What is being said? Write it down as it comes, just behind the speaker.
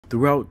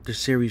Throughout the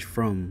series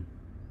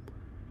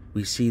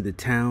we see the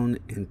town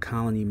and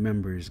colony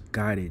members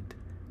guided,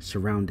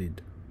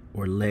 surrounded,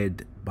 or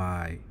led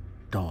by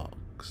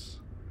dogs.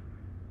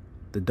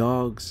 The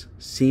dogs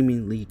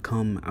seemingly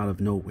come out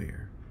of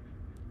nowhere,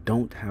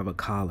 don't have a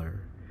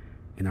collar,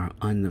 and are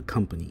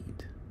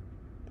unaccompanied.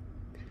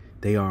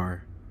 They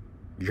are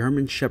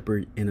German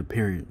Shepherd in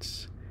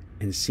appearance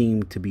and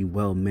seem to be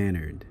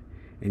well-mannered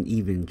and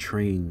even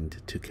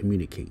trained to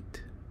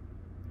communicate.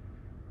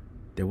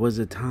 There was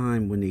a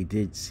time when they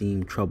did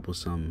seem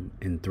troublesome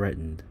and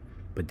threatened,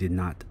 but did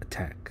not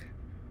attack.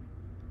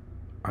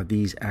 Are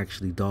these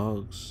actually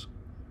dogs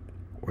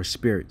or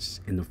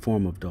spirits in the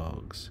form of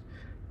dogs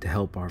to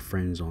help our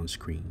friends on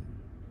screen?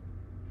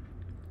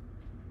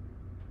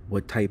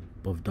 What type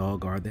of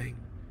dog are they?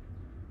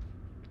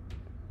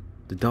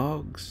 The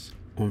dogs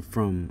on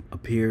From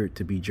appear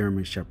to be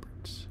German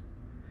Shepherds.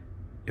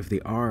 If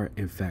they are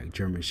in fact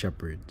German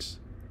Shepherds,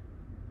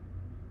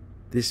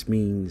 this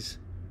means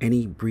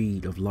any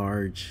breed of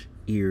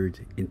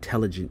large-eared,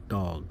 intelligent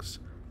dogs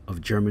of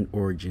German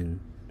origin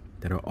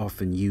that are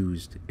often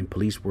used in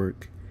police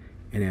work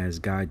and as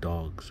guide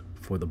dogs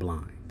for the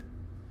blind.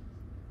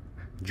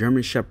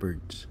 German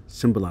Shepherds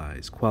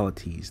symbolize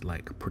qualities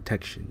like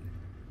protection,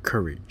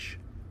 courage,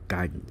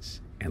 guidance,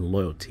 and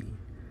loyalty,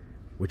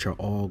 which are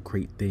all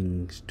great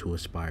things to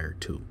aspire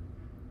to.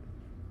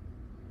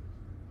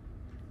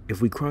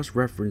 If we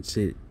cross-reference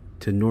it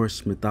to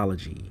Norse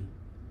mythology,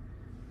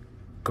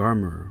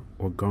 Garmr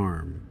or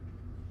Garm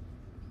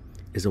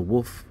is a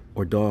wolf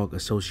or dog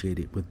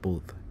associated with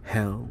both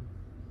Hell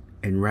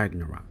and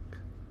Ragnarok,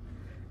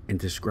 and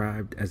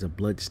described as a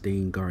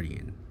blood-stained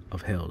guardian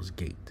of Hell's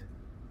gate.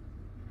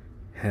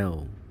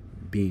 Hell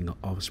being an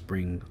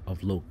offspring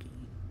of Loki.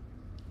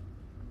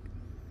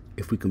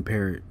 If we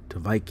compare it to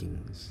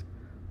Vikings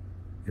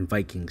and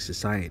Viking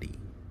society,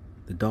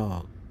 the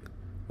dog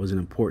was an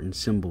important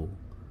symbol,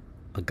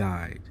 a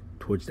guide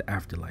towards the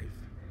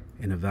afterlife,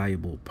 and a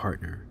valuable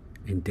partner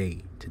in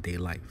day-to-day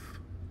life.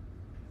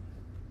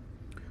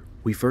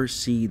 We first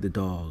see the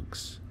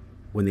dogs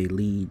when they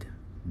lead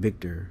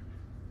Victor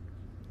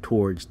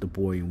towards the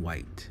boy in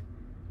white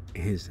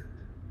in his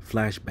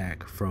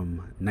flashback from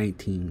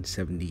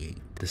 1978.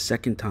 The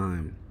second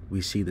time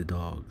we see the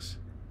dogs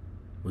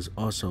was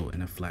also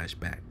in a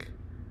flashback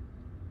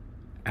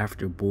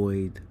after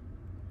Boyd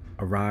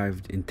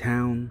arrived in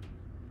town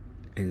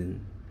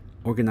and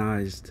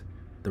organized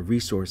the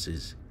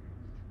resources.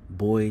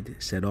 Boyd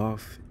set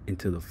off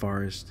into the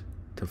forest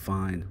to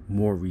find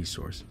more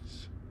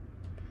resources.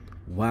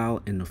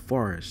 While in the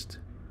forest,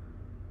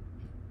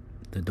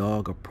 the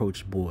dog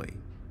approached Boyd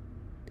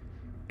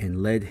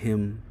and led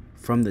him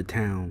from the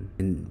town,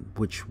 in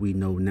which we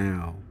know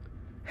now,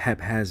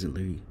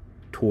 haphazardly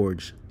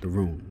towards the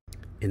room.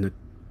 In the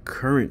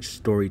current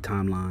story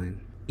timeline,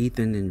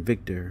 Ethan and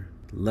Victor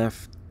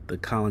left the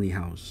colony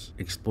house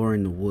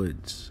exploring the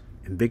woods,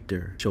 and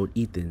Victor showed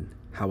Ethan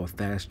how a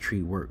fast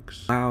tree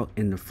works. While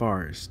in the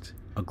forest,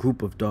 a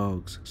group of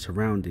dogs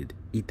surrounded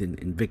Ethan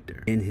and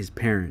Victor and his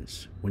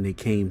parents when they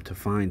came to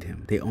find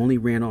him. They only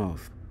ran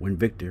off when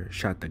Victor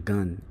shot the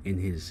gun in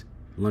his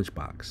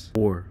lunchbox.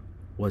 Or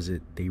was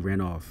it they ran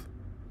off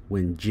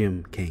when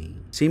Jim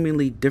came?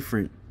 Seemingly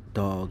different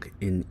dog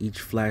in each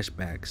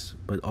flashbacks,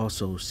 but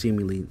also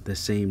seemingly the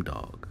same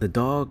dog. The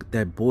dog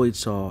that Boyd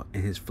saw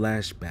in his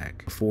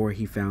flashback before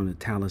he found the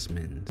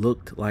talisman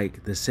looked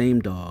like the same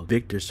dog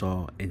Victor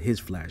saw in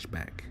his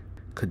flashback.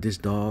 Could this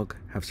dog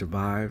have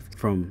survived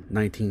from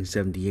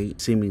 1978,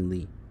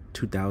 seemingly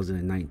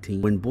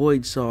 2019? When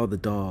Boyd saw the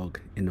dog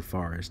in the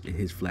forest in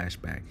his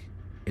flashback,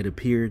 it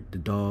appeared the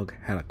dog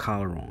had a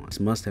collar on. This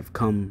must have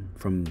come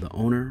from the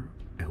owner,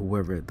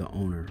 whoever the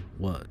owner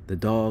was. The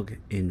dog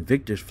in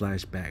Victor's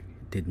flashback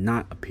did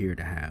not appear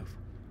to have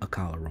a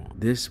collar on.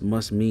 This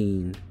must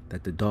mean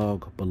that the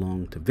dog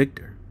belonged to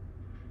Victor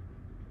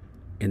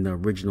in the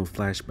original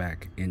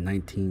flashback in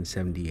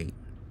 1978.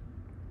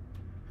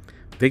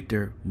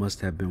 Victor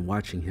must have been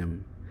watching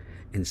him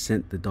and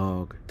sent the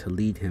dog to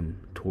lead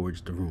him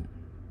towards the rooms.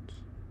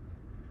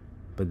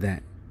 But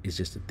that is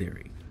just a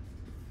theory.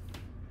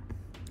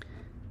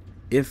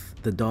 If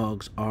the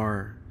dogs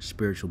are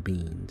spiritual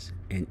beings,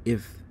 and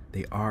if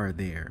they are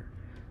there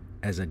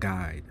as a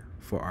guide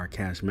for our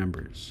cast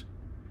members,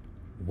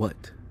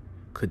 what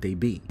could they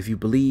be? If you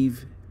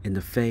believe in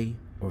the Fae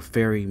or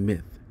fairy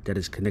myth that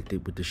is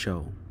connected with the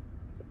show,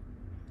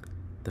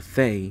 the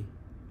Fae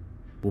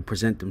will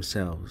present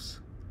themselves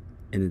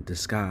in the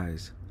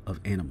disguise of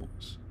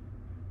animals.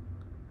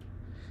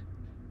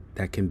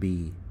 That can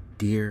be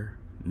deer,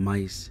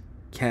 mice,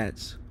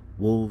 cats,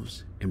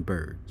 wolves, and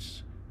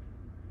birds.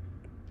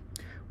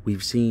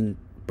 We've seen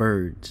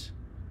birds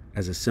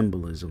as a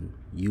symbolism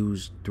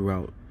used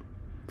throughout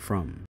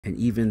From, and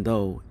even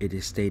though it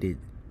is stated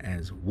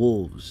as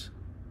wolves,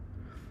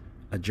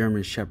 a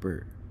German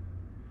Shepherd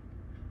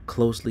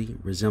closely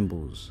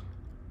resembles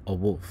a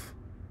wolf.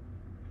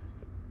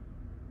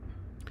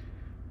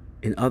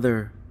 In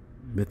other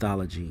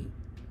mythology,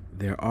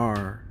 there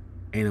are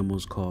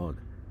animals called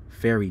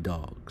fairy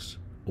dogs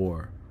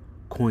or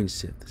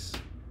coinsiths.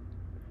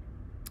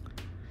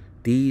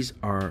 These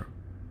are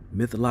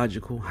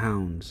mythological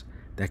hounds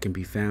that can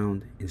be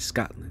found in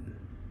Scotland.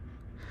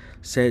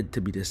 Said to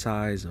be the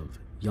size of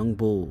young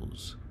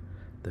bulls,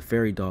 the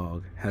fairy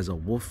dog has a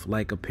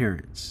wolf-like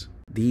appearance.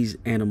 These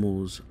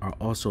animals are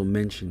also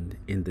mentioned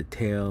in the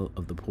Tale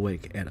of the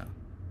Poetic Edda,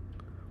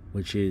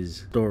 which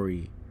is the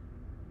story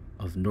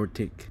of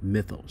Nordic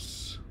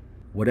mythos.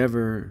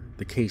 Whatever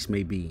the case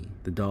may be,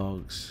 the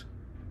dogs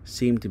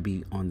seem to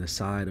be on the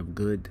side of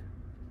good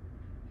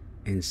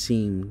and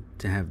seem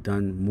to have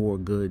done more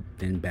good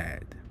than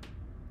bad.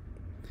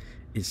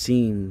 It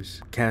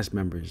seems cast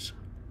members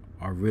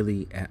are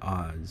really at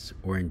odds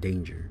or in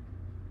danger.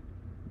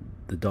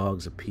 The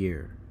dogs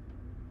appear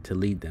to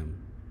lead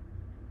them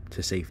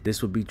to safety.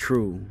 This would be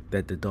true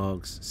that the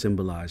dogs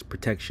symbolize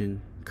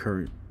protection,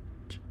 courage,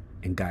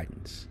 and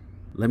guidance.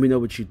 Let me know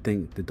what you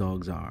think the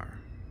dogs are.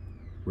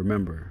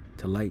 Remember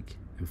to like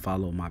and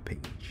follow my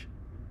page.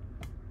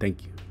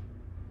 Thank you.